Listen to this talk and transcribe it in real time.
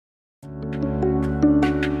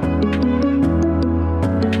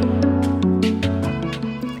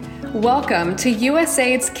Welcome to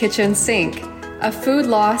USAID's Kitchen Sink, a food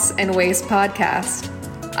loss and waste podcast.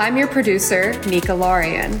 I'm your producer, Nika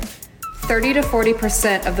Larian. 30 to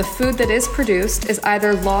 40% of the food that is produced is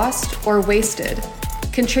either lost or wasted,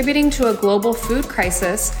 contributing to a global food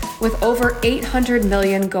crisis with over 800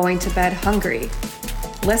 million going to bed hungry.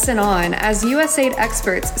 Listen on as USAID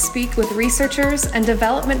experts speak with researchers and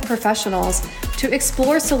development professionals to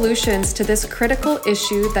explore solutions to this critical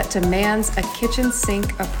issue that demands a kitchen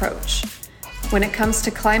sink approach. When it comes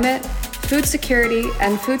to climate, food security,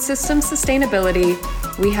 and food system sustainability,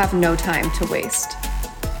 we have no time to waste.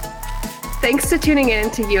 Thanks for tuning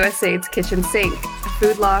in to USAID's Kitchen Sink, a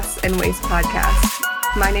food loss and waste podcast.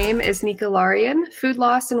 My name is Nika Larian, Food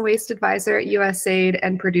Loss and Waste Advisor at USAID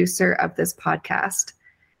and producer of this podcast.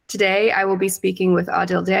 Today, I will be speaking with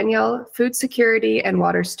Adil Daniel, Food Security and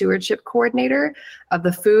Water Stewardship Coordinator of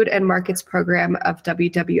the Food and Markets Program of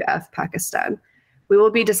WWF Pakistan. We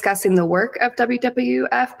will be discussing the work of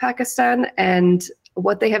WWF Pakistan and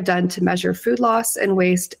what they have done to measure food loss and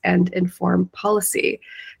waste and inform policy.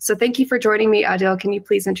 So thank you for joining me, Adil. Can you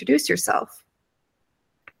please introduce yourself?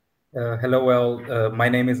 Hello, my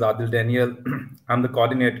name is Adil Daniel. I'm the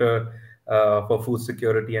coordinator for food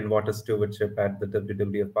security and water stewardship at the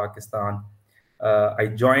WWF Pakistan. I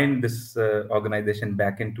joined this organization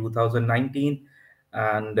back in 2019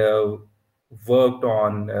 and worked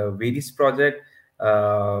on various projects.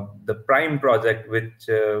 The prime project, which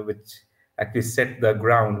actually set the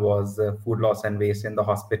ground, was food loss and waste in the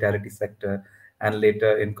hospitality sector, and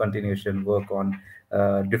later in continuation work on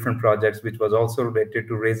different projects, which was also related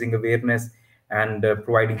to raising awareness and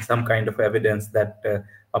providing some kind of evidence that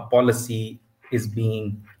a policy is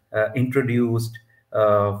being introduced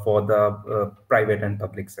for the private and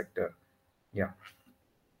public sector. Yeah.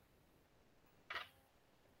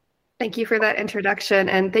 Thank you for that introduction,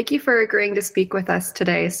 and thank you for agreeing to speak with us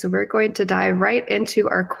today. So we're going to dive right into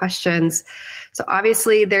our questions. So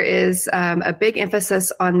obviously there is a big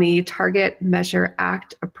emphasis on the Target, Measure,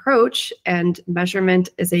 Act approach, and measurement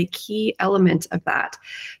is a key element of that.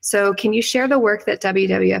 So can you share the work that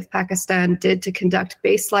WWF Pakistan did to conduct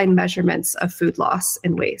baseline measurements of food loss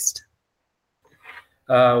and waste?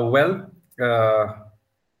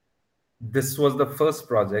 This was the first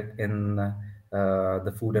project in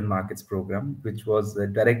the Food and Markets Program, which was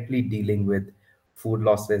directly dealing with food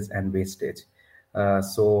losses and wastage.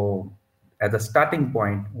 So at the starting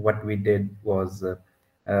point, what we did was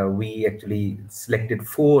we actually selected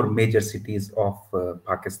 4 major cities of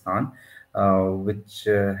Pakistan, which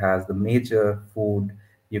has the major food,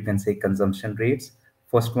 you can say, consumption rates.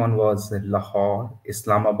 First one was Lahore,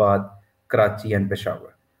 Islamabad, Karachi, and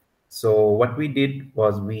Peshawar. So what we did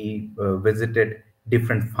was we visited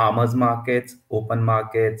different farmers markets, open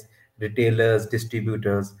markets, retailers,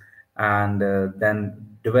 distributors, and then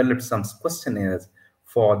developed some questionnaires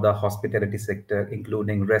for the hospitality sector,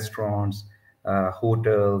 including restaurants,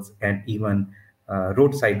 hotels, and even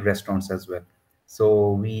roadside restaurants as well.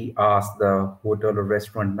 So we asked the hotel or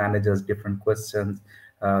restaurant managers different questions.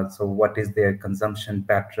 So what is their consumption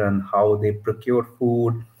pattern, how they procure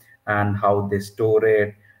food, and how they store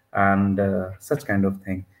it, and such kind of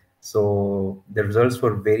thing. So the results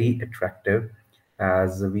were very attractive,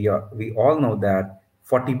 as we all know that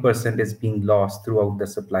 40% is being lost throughout the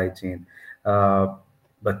supply chain.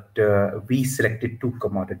 But we selected 2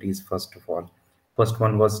 commodities, first of all. First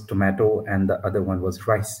one was tomato and the other one was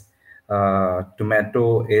rice.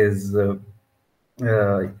 Tomato is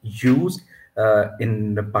used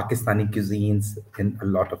in the Pakistani cuisines in a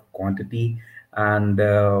lot of quantity. And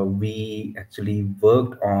we actually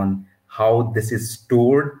worked on how this is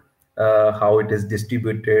stored, how it is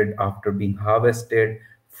distributed after being harvested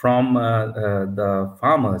from the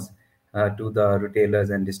farmers to the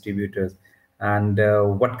retailers and distributors, and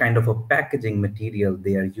what kind of a packaging material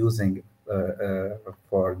they are using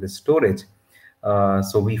for the storage.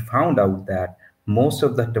 So we found out that most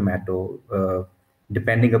of the tomato,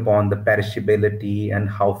 depending upon the perishability and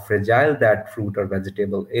how fragile that fruit or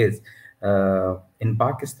vegetable is, in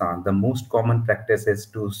Pakistan, the most common practice is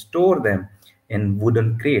to store them in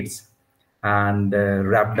wooden crates and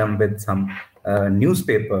wrap them with some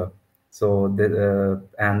newspaper. So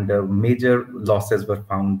major losses were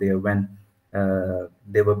found there when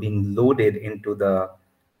they were being loaded into the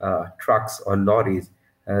trucks or lorries.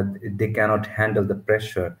 They cannot handle the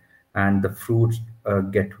pressure, and the fruits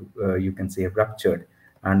get, you can say, ruptured.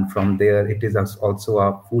 And from there, it is also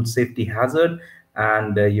a food safety hazard,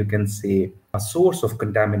 and you can say a source of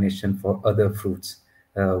contamination for other fruits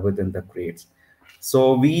within the crates.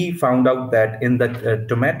 So we found out that in the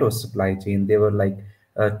tomato supply chain, there were like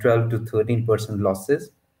 12 to 13%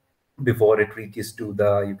 losses before it reaches to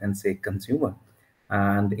the, you can say, consumer.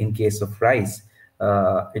 And in case of rice,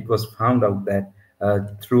 it was found out that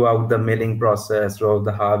throughout the milling process, throughout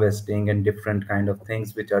the harvesting and different kind of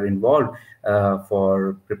things which are involved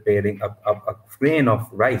for preparing a grain of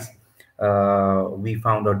rice, we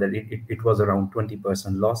found out that it was around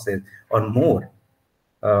 20% losses or more.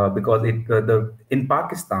 Because the in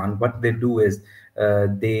Pakistan, what they do is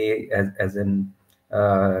they as in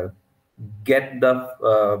uh, get the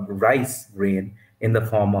rice grain in the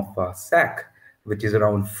form of a sack, which is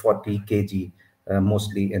around 40 kg,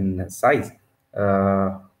 mostly in size,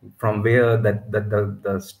 uh, from where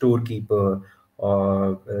the storekeeper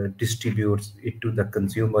distributes it to the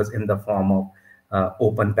consumers in the form of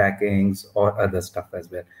open packings or other stuff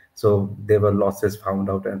as well. So there were losses found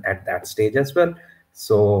out at that stage as well.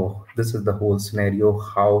 So this is the whole scenario,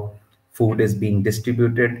 how food is being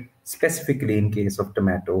distributed, specifically in case of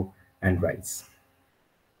tomato and rice.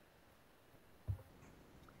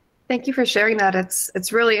 Thank you for sharing that.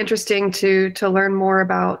 It's really interesting to learn more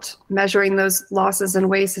about measuring those losses and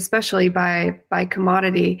waste, especially by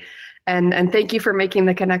commodity. And thank you for making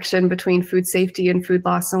the connection between food safety and food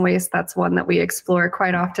loss and waste. That's one that we explore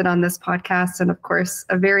quite often on this podcast, and of course,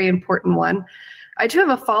 a very important one. I do have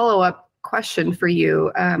a follow-up question for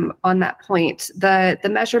you on that point. The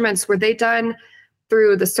measurements, were they done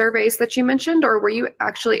through the surveys that you mentioned, or were you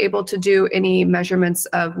actually able to do any measurements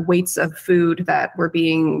of weights of food that were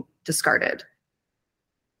being discarded?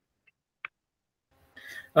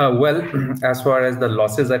 Well, as far as the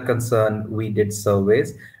losses are concerned, we did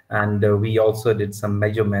surveys, and we also did some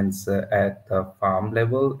measurements at the farm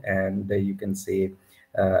level, and you can say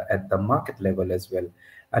at the market level as well.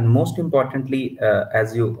 And most importantly,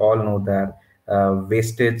 as you all know that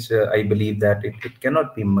wastage, I believe that it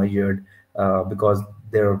cannot be measured because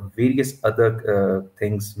there are various other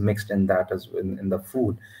things mixed in that as well, in the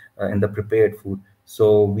food, in the prepared food.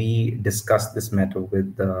 So we discussed this matter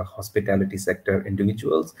with the hospitality sector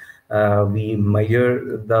individuals. We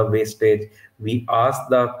measure the wastage. We ask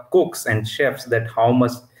the cooks and chefs that how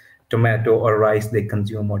much tomato or rice they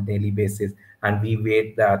consume on daily basis, and we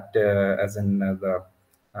weight that as in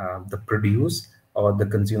the produce or the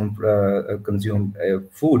consumed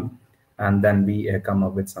food, and then we come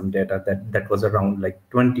up with some data that was around like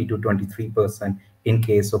 20 to 23% in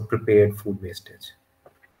case of prepared food wastage.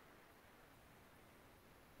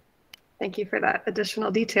 Thank you for that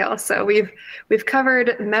additional detail. So we've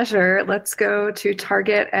covered measure. Let's go to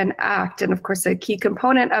target and act. And of course, a key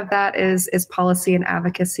component of that is policy and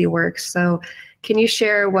advocacy work. So can you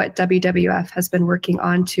share what WWF has been working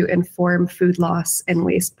on to inform food loss and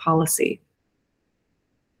waste policy?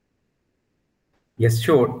 Yes,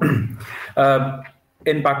 sure.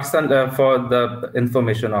 In Pakistan, for the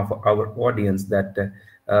information of our audience, that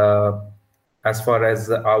as far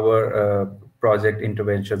as our project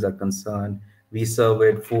interventions are concerned, we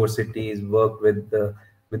surveyed 4 cities, worked with the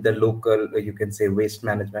local, you can say, waste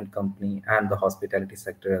management company and the hospitality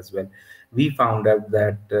sector as well. We found out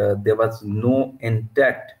that there was no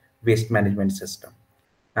intact waste management system,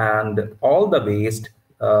 and all the waste,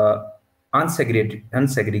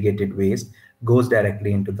 unsegregated waste, goes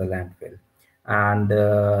directly into the landfill, and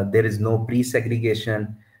there is no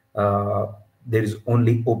pre-segregation. There is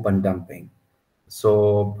only open dumping.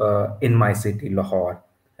 So in my city, Lahore,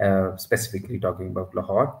 specifically talking about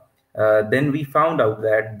Lahore, then we found out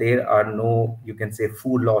that there are no, you can say,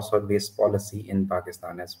 food loss or waste policy in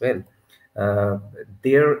Pakistan as well.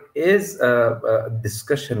 There is a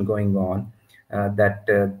discussion going on that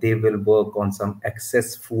they will work on some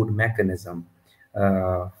excess food mechanism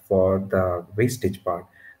for the wastage part,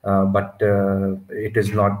 but it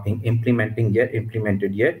is not being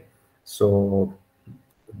implemented yet. So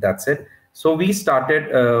that's it. So we started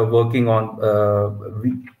working on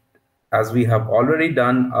as we have already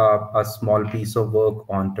done a small piece of work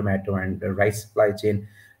on tomato and rice supply chain.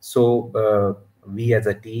 So we as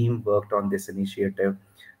a team worked on this initiative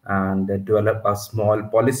and developed a small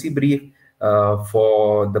policy brief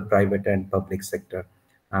for the private and public sector.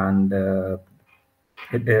 And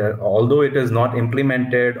although it is not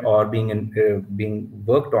implemented or being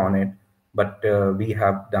worked on it, but we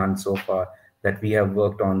have done so far that we have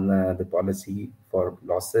worked on the policy for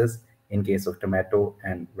losses in case of tomato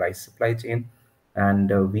and rice supply chain,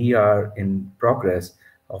 and we are in progress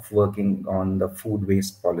of working on the food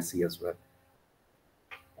waste policy as well.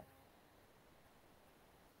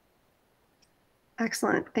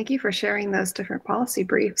 Excellent. Thank you for sharing those different policy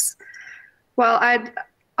briefs. Well,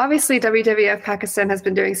 Obviously, WWF Pakistan has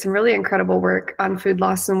been doing some really incredible work on food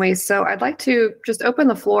loss and waste. So I'd like to just open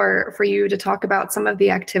the floor for you to talk about some of the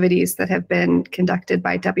activities that have been conducted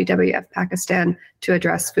by WWF Pakistan to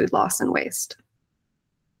address food loss and waste.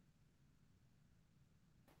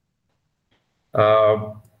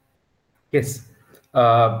 Yes,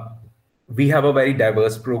 we have a very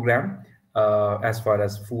diverse program as far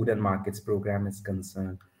as food and markets program is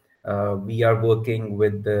concerned. We are working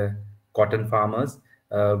with the cotton farmers.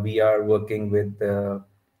 We are working with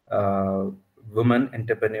women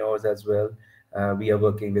entrepreneurs as well. We are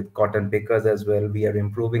working with cotton pickers as well. We are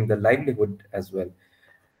improving the livelihood as well.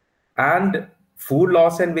 And food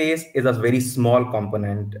loss and waste is a very small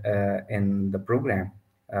component in the program,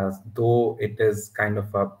 though it is kind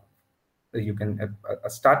of a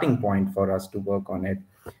starting point for us to work on it.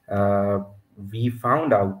 We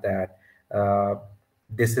found out that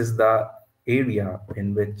this is the area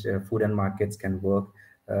in which food and markets can work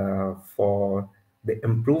for the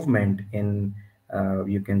improvement in,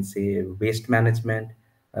 you can say, waste management,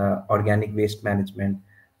 organic waste management.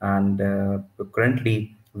 And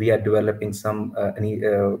currently, we are developing some,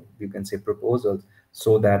 you can say, proposals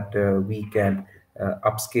so that we can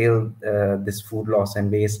upscale this food loss and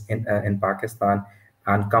waste in Pakistan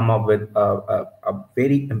and come up with a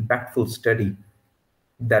very impactful study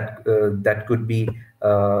that could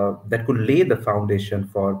lay the foundation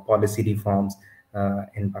for policy reforms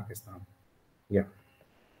in Pakistan. Yeah.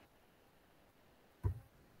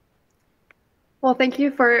 Well, thank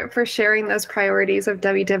you for sharing those priorities of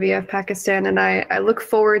WWF Pakistan, and I look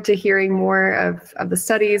forward to hearing more of the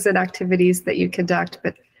studies and activities that you conduct.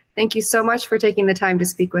 But thank you so much for taking the time to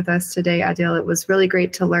speak with us today, Adil. It was really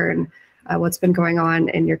great to learn what's been going on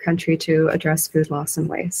in your country to address food loss and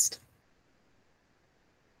waste.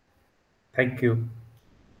 Thank you.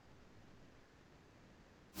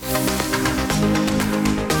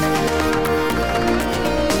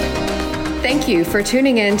 Thank you for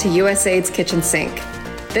tuning in to USAID's Kitchen Sink.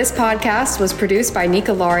 This podcast was produced by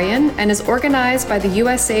Nika Larian and is organized by the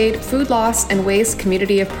USAID Food Loss and Waste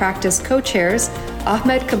Community of Practice co-chairs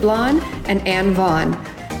Ahmed Kablan and Ann Vaughn.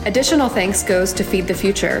 Additional thanks goes to Feed the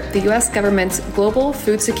Future, the U.S. government's Global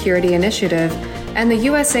Food Security Initiative, and the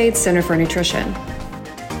USAID Center for Nutrition.